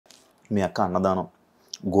మీ అక్క అన్నదానం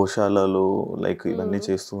గోశాలలో లైక్ ఇవన్నీ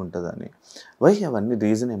చేస్తూ ఉంటుందని వై అవన్నీ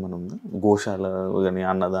రీజన్ ఏమైనా ఉందా గోశాల కానీ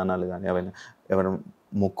అన్నదానాలు కానీ అవన్నీ ఎవరైనా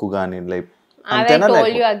మొక్కు కానీ like As I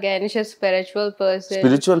told you again, she's a spiritual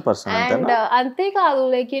person. And ante kaadu,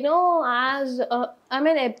 like, you know, as I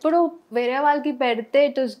mean, eppudu vere valki pedte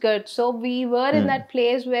it is good. So we were in that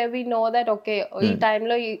place where we know that okay, ee time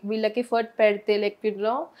lo villaki food pedte, like, you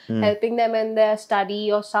know, helping them in their study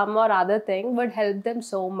or some or other thing would help them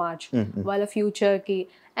so much while a future ki.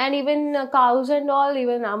 And even cows and all,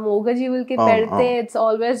 even moga jeevulki pedte, it's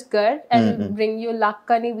always good and bring you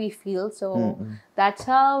luck ani we feel. So that's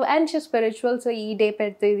how, and she's spiritual, so ee day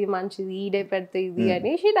pedte idi manchidi, ee day pedte idi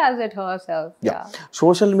ani she does it herself. Yeah.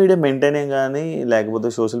 Social media maintaining gaani lekapothe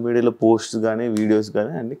social media lo posts gaani videos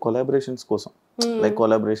gaani and collaborations kosam like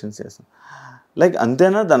collaborations chestam like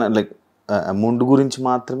antena dana like amount gurinchi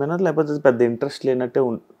మాత్రమేనా లేకపోతే పెద్ద interest లేనట్టే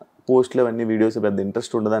పోస్ట్లు అవన్నీ videos పెద్ద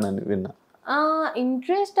interest ఉండదని విన్నా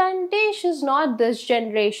interest ante she's not this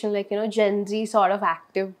generation, like, you know, Gen Z sort of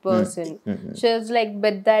active person. She's like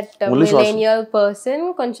with that millennial person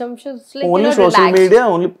koncham she's like only, you know, social relaxed. media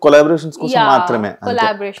only collaborations kosam maatrame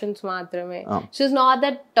collaborations maatrame. She's not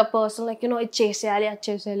that person like, you know, it cheseyali ad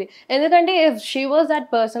cheseyali endukante if she was that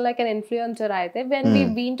person like an influencer aithe when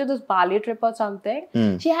we've been to this Bali trip or something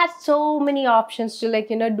she had so many options to,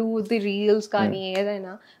 like, you know, do the reels kani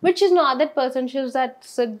edaina, but she's not that person. She's that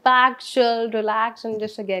sit back, chill, relax and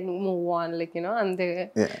just again move on, like, you know, and they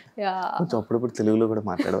కొంచెం అప్పుడప్పుడు తెలుగులో కూడా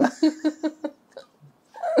మాట్లాడవా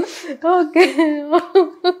okay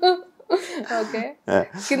okay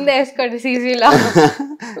కింద వేసుకోండి సీజీలో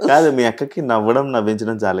కాదు మీ అక్కకి నవ్వడం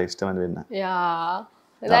నవ్వించడం చాలా ఇష్టం అని విన్నా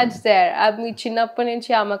that's there. మీ చిన్నప్పటి నుంచి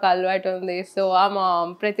ఆమెకు అలవాటు ఉంది. సో ఆమె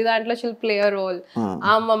ప్రతి దాంట్లో she'll play a role.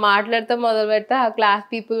 ఆమె మాట్లాడితే మొదలు పెడితే ఆ class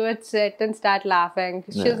people will sit and start laughing.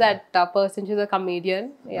 She's that person. She's a comedian.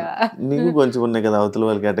 నీకు కొంచెం ఉన్నాయి కదా అవతల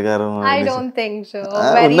వాళ్ళకి ఎటగారం. I don't think so.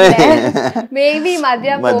 Very less. Maybe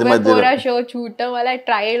మధ్య పోరా షో చూడటం వల్ల I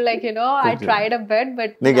tried, like, you know, I tried a bit,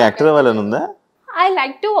 but నీకు యాక్టర్ అవ్వాలని ఉందా? I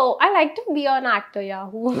like to be an actor. Yeah,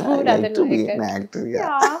 who doesn't like it? An actor,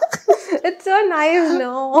 yeah. It's so nice,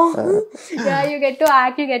 no? Yeah, you get to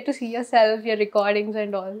act, you get to see yourself, your recordings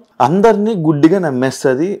and all. అందరినీ గుడ్డిగా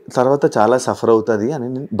నమ్మేస్తుంది, తర్వాత చాలా suffer అవుతుంది అని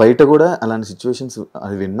బయట కూడా అలాంటి situations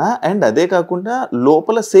అది విన్నా. అండ్ అదే కాకుండా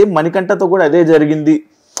లోపల సేమ్ మణికంఠతో కూడా అదే జరిగింది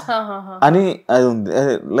అని అది ఉంది.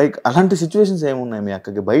 లైక్ అలాంటి సిచ్యువేషన్స్ ఏమున్నాయి మీ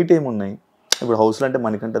అక్కకి? బయట ఏమున్నాయి? ఇప్పుడు హౌస్లో అంటే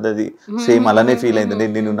మనకంటే అది సేమ్ అలానే ఫీల్ అయింది.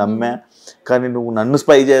 నేను నిన్ను నమ్మా కానీ నువ్వు నన్ను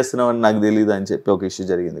స్పై చేస్తున్నావు అని నాకు తెలియదు అని చెప్పి ఒక ఇష్యూ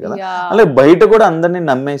జరిగింది కదా. అలాగే బయట కూడా అందరినీ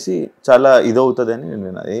నమ్మేసి చాలా ఇదవుతుంది అని నేను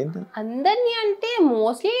విన్నా. ఏంటి అందరినీ అంటే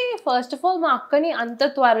మోస్ట్లీ ఫస్ట్ ఆఫ్ ఆల్ మా అక్కని అంత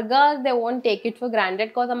త్వరగా they won't take it for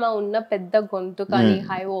granted కోసం మా ఉన్న పెద్ద గొంతు కానీ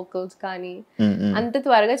హై వోకల్స్ కానీ అంత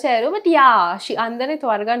త్వరగా చేయరు. బట్ యా అందరినీ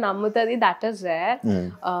త్వరగా నమ్ముతుంది. That is there.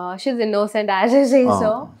 She is innocent as I say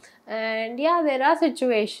so. And yeah, there are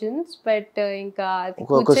situations, but ఇంకా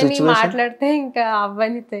కూర్చొని మాట్లాడితే ఇంకా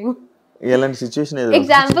అవ్వని థింగ్. ఎలాంటి situation?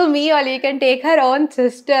 Example, me only, you can take her own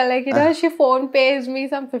sister, like, you know, she phone pays me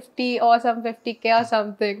some 50 or some 50K or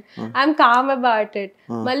something. I'm calm about it.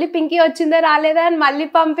 Malli Pinky వచ్చిందా రాలేదా అని మళ్ళీ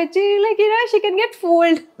పంపించి, like, you know, she can get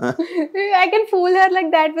fooled. I can fool her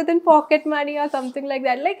like that within pocket money or something like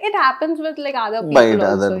that. Like, it happens with, like, other people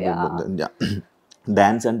also. Yeah.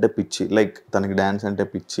 Dance అంటే పిచ్చి, like తనకి dance అంటే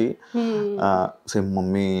పిచ్చి. Same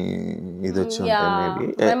mummy ఇది వచ్చి ఉంటాయి maybe.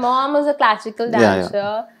 My mom was a classical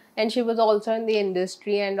dancer. And she was also in the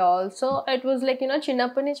industry, and also it was like, you know,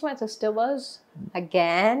 chinnappa nunchi my sister was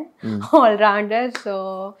again all rounder, so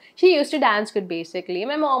she used to dance good basically.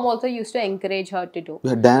 My mom also used to encourage her to do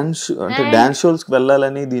dance. అంటే dance shows కి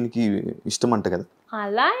వెళ్ళాలని దీనికి ఇష్టం అంట కదా.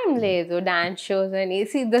 అలా ఏం లేదు డాన్స్ షోస్ అని.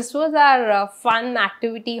 See, this was our fun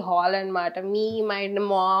activity hall అనమాట. Me, my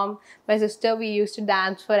mom, my sister, we used to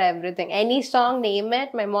dance for everything. Any song, name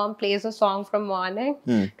it, my mom plays a song from morning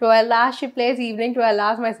 12 hours she plays, evening 12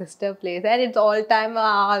 hours my sister plays, and it's all time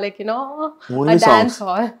like, you know, only a dance songs.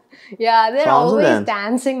 hall. Yeah, they're songs always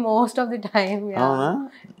dancing most of the time.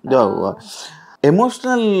 Yeah.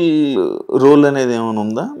 Emotional role అనేది ఏమైనా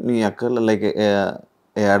ఉందా మీ అక్క? Like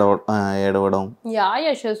ఏడవడం,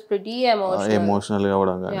 emotional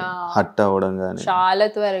అవ్వడం కానీ hurt అవ్వడం కానీ చాలా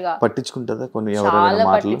త్వరగా పట్టించుకుంటుందా? కొన్ని చాలా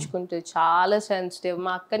పట్టించుకుంటుంది, చాలా సెన్సిటివ్.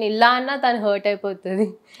 మా అక్కని ఇలా అన్నా తను హర్ట్ అయిపోతుంది.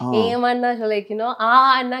 ఏమన్నా లైక్, యు నో,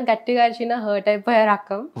 అన్నా గట్టిగా అరిచినా హర్ట్ అయిపోయే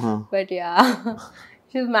రకం. But yeah,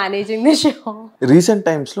 she's managing the show. Recent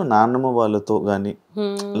times లో నాన్నమ్మ వాళ్ళతో గానీ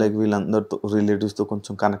లైక్ వీళ్ళందరితో రిలేటివ్స్ తో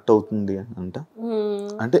కొంచెం కనెక్ట్ అవుతుంది అంట.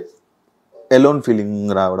 అంటే ఎలోన్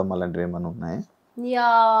ఫీలింగ్ రావడం అలాంటివి ఏమైనా ఉన్నాయా?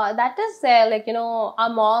 Yeah, that is there. Like, you know, our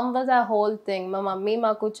mom was our whole thing. My mummy,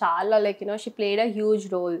 maku chala, like, you know, she played a huge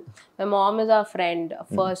role. My mom is our friend,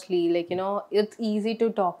 firstly. Like, you know, it's easy to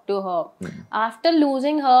talk to her. After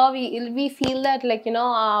losing her, we feel that, like, you know,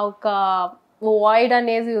 our void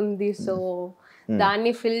anezi undi. So,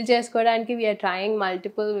 దాన్ని fill చేసుకోవడానికి we are trying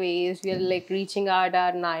multiple ways we are like reaching out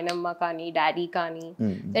hour నాయనమ్మ కానీ daddy కానీ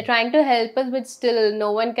they trying to help us but still no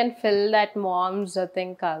one can fill that moms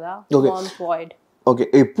thing కదా moms void. Okay,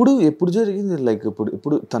 ఎప్పుడు జరిగింది? Like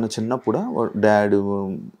ఇప్పుడు తన చిన్నప్పుడా డాడ్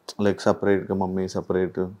లైక్ సపరేట్ గా mummy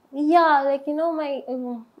separate? Yeah like you know my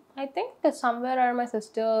I think somewhere around my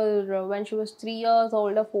sister when she was 3 years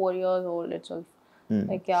old or 4 years old itself.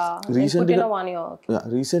 Like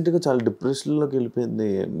recent గా చాలా depression లోకి వెళ్ళిపోయింది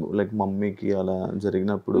like మమ్మీకి అలా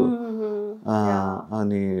జరిగినప్పుడు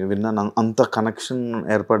అని విన్నాను. అంత కనెక్షన్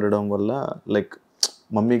ఏర్పడడం వల్ల లైక్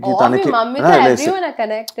మమ్మీకి తనకి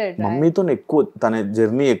మమ్మీతో ఎక్కువ తన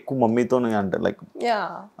జర్నీ ఎక్కువ మమ్మీతోనే అంటే లైక్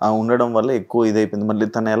ఉండడం వల్ల ఎక్కువ ఇదైపోయింది. మళ్ళీ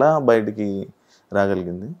తను ఎలా బయటికి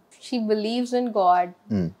రాగలిగింది? She believes in God.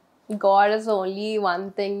 God is only one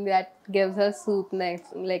thing that gives her sweetness,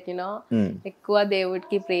 like you know, ఎక్కువ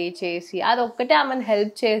దేవుడికి ప్రే చేసి అది ఒక్కటే ఆమెను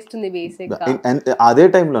హెల్ప్ చేస్తుంది బేసిక్ గా. అదే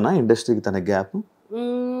టైంలోనా ఇండస్ట్రీకి తన గ్యాప్?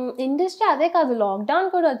 ఇండస్ట్రీ అదే కాదు, లాక్డౌన్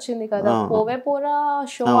కూడా వచ్చింది కదా. పోవే పోరా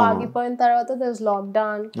షో ఆగిపోయిన తర్వాత there is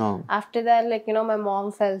lockdown. After that like you know my mom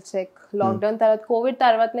full sick. Lockdown తర్వాత కోవిడ్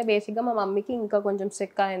తర్వాతనే బేసిక్ గా మా మమ్మీకి ఇంకా కొంచెం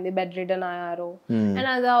సిక్ అయింది, బెడ్ రిడన్ అయ్యారు. అండ్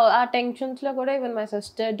అది ఆ టెన్షన్స్ లో కూడా even my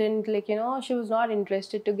sister didn't like you know she was not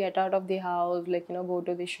interested to get out of the house like you know go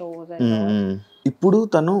to the shows and ఇప్పుడు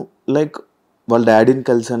తను లైక్ వాళ్ళ డాడీని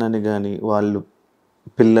కలిసానని కానీ వాళ్ళు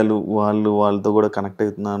పిల్లలు వాళ్ళతో కూడా కనెక్ట్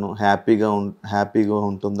అవుతున్నాను, హ్యాపీగా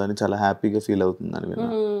ఉంటుందని చాలా హ్యాపీగా ఫీల్ అవుతుందని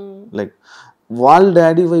విన్నాను. లైక్ వాళ్ళ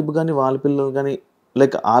డాడీ వైపు కానీ వాళ్ళ పిల్లలు కానీ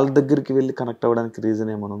లైక్ వాళ్ళ దగ్గరికి వెళ్ళి కనెక్ట్ అవ్వడానికి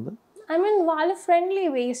రీజన్ ఏమైనా ఉందా? I mean, వాళ్ళు ఫ్రెండ్లీ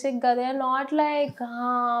బేసిక్ గా, దే ఆర్ నాట్ లైక్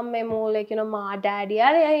మేము లైక్ యూనో మా డాడీ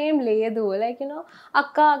అది ఏం లేదు. లైక్ యూనో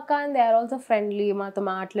అక్క and they are also friendly, మాతో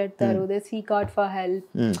మాట్లాడతారు, they seek out for help.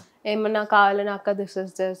 ఏమన్నా కావాలని అక్క this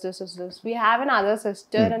is this. We have an other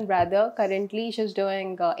sister and brother currently she's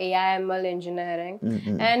doing AIML engineering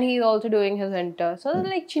and he is also doing his inter. So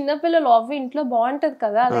like చిన్నపిల్లలు అవి ఇంట్లో బాగుంటది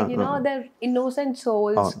కదా, like you know there innocent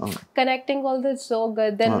souls connecting all this so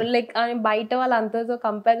good. Then like బయట వాళ్ళందరితో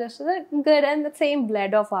compare చేస్తే good and the same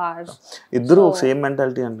blood of ours. ఇద్దరు same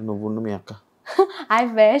mentality అంటే నువ్వు మీ అక్క? I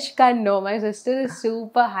wish can know. My sister is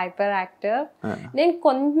super hyperactive. నేను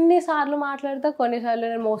కొన్నిసార్లు మాట్లాడతా, కొన్నిసార్లు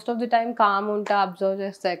నేను most of the time com ఉంటా, అబ్జర్వ్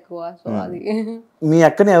చేస్తా ఎక్కువ. సో అది మీ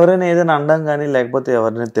అక్కని ఎవరైనా ఏదైనా అనడం కానీ లేకపోతే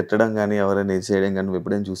ఎవరైనా తిట్టడం కానీ ఎవరైనా ఇది చేయడం కానీ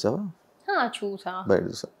ఎప్పుడైనా చూసావా? చూసా, బయట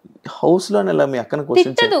చూసా. హౌస్ లోనే మీ అక్కని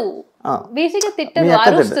క్వశ్చన్ తిట్టదు, బేసిక్ గా తిట్టదు,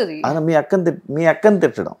 అరుస్తది. మీ అక్కని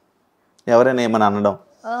తిట్టడం ఎవరైనా ఏమైనా అనడం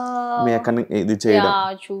మీ అక్కని ఇది చేయడం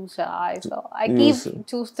చూసా. I keep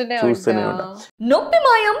చూస్తూనే ఉంటా. నొప్పి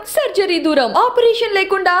మాయం, సర్జరీ దూరం, ఆపరేషన్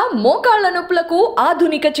లేకుండా మోకాళ్ళ నొప్పులకు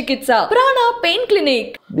ఆధునిక చికిత్స ప్రాణ పెయిన్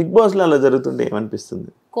క్లినిక్. బిగ్ బాస్ లో అలా జరుగుతుంటే ఏమనిపిస్తుంది?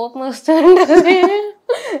 కోపం వస్తుంది.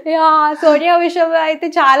 సోనియా విషయంలో అయితే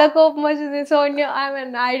చాలా కోపం వచ్చింది. Sonia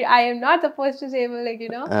I am not supposed to say, but like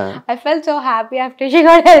you know I felt so happy after she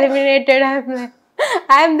got eliminated.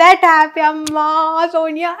 I'm that happy, amma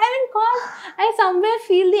Sonia. I mean, cause I somewhere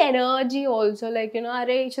feel the energy also, like you know,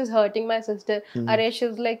 arey she's hurting my sister, arey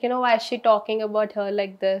she's like you know, why is she talking about her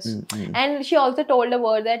like this? And she also told a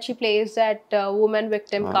word that she plays that woman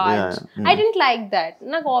victim cards. I didn't like that.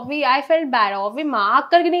 Naku I felt bad. Ma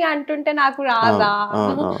akkaki ni antunte naku raada,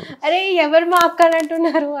 arey evaru ma akkani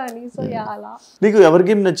antunnaru ani. So yeah ala నీకు ఎవరి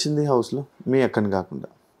game నచ్చింది house లో మీ అక్కని కాకుండా?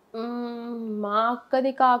 మా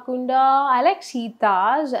అక్కది కాకుండా I like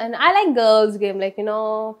సీతాస్ and I like girls game, like you know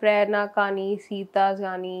ప్రేరణ కానీ సీతాస్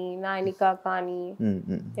కానీ నైనిక కానీ.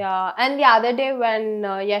 Yeah, and the other day when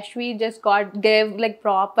Yashvi just gave like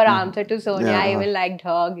proper answer to Sonia, I even liked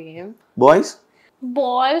her game.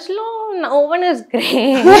 Boys lo no one is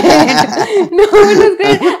great. No one is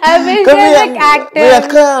great. I wish they were like actors. మీ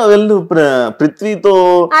అక్క వెళ్ళు పృథ్వీ తో.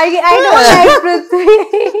 I don't like Prithvi.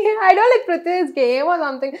 I don't like Prithvi's game or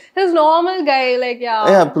something. He's normal guy, like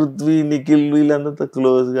yeah. Prithvi Nikhil వీళ్ళంతా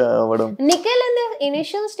close గా అవ్వడం. Nikhil in the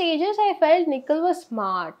initial stages I felt Nikhil was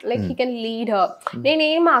smart, like he can lead her.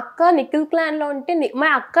 నేను మా అక్క Nikhil clan లో ఉంటే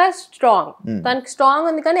మా అక్క స్ట్రాంగ్, తనకి స్ట్రాంగ్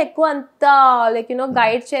ఉంది కానీ ఎక్కువ అంత లైక్ యు నో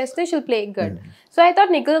గైడ్ చేస్తే she'll play good. So I thought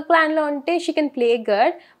Nikhil clan lo unte she can play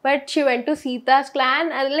good, but she went to Sita's clan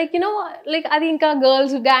and like you know like adi inka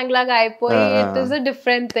girls gang laga aipoyi. It is a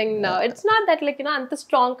different thing now. It's not that like you know anta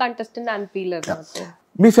strong contestant anpiladu.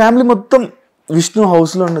 Me family మొత్తం Vishnu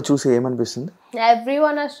house లో ఉన్న చూసి ఏమనిపిస్తుంది?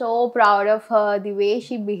 Everyone is so proud of her, the way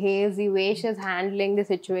she behaves, the way she's handling the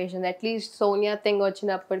situation. At least Sonia thing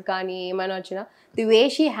వచ్చినప్పుడు కానీ ఏమైనా వచ్చినా, the way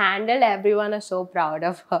she handled, everyone is so proud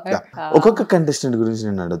of her. ఒక్కొక్క contestant గురించి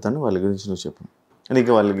నేను అడుగుతాను, వాళ్ళ గురించి నువ్వు చెప్పు.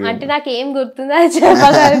 నీకు వాళ్ళకి అంటే నాకు ఏం గుర్తుందో అది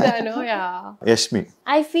చెప్పగలుగుతాను. యష్మి,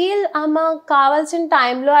 ఐ ఫీల్ ఆమె కావాల్సిన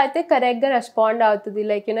టైంలో అయితే కరెక్ట్ గా రెస్పాండ్ అవుతుంది.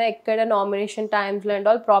 లైక్ యూనో ఎక్కడ నామినేషన్ టైమ్స్ లో అండ్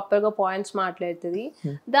ఆల్ ప్రాపర్ గా పాయింట్స్ మాట్లాడుతుంది.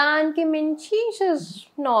 దానికి మించి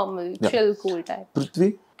normal chill cool type.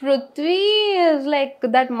 Prithvi is like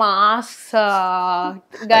that mass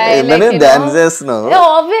guy. Like,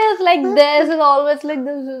 obvious, like this is always like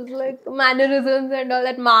this is like mannerisms and all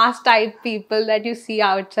that mass type people that you see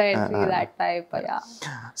outside. See that type, yeah.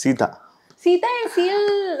 Sita, I feel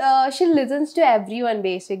she listens to everyone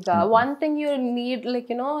basically. One thing you need, like,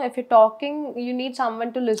 you know, if you're talking, you need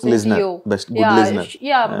someone to listen to you. Good listener.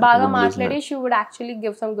 Baga maatladi, she would actually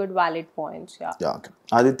give some good valid points. Yeah, okay.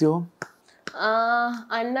 Aditya?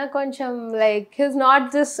 Anna koncham, like, he's not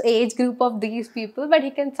this age group of these people, but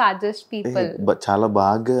he can suggest people. చాలా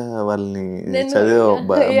బాగా వాళ్ళని చదివా,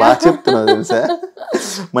 బాగా చెప్తున్నావు తెలుసా.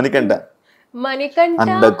 మణికంఠ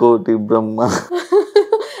అండకోటి బ్రహ్మ.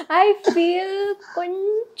 I feel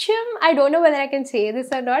koncham, I don't know whether I can say this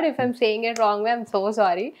or not. If I'm saying it wrong, I'm so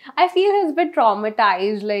sorry. I feel he's a bit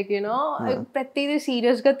traumatized, like, you know, pratidi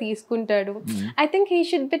serious ga teeskuntadu. I think he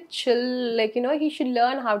should be chill, like, you know, he should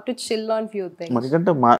learn how to chill on few things. Manikanta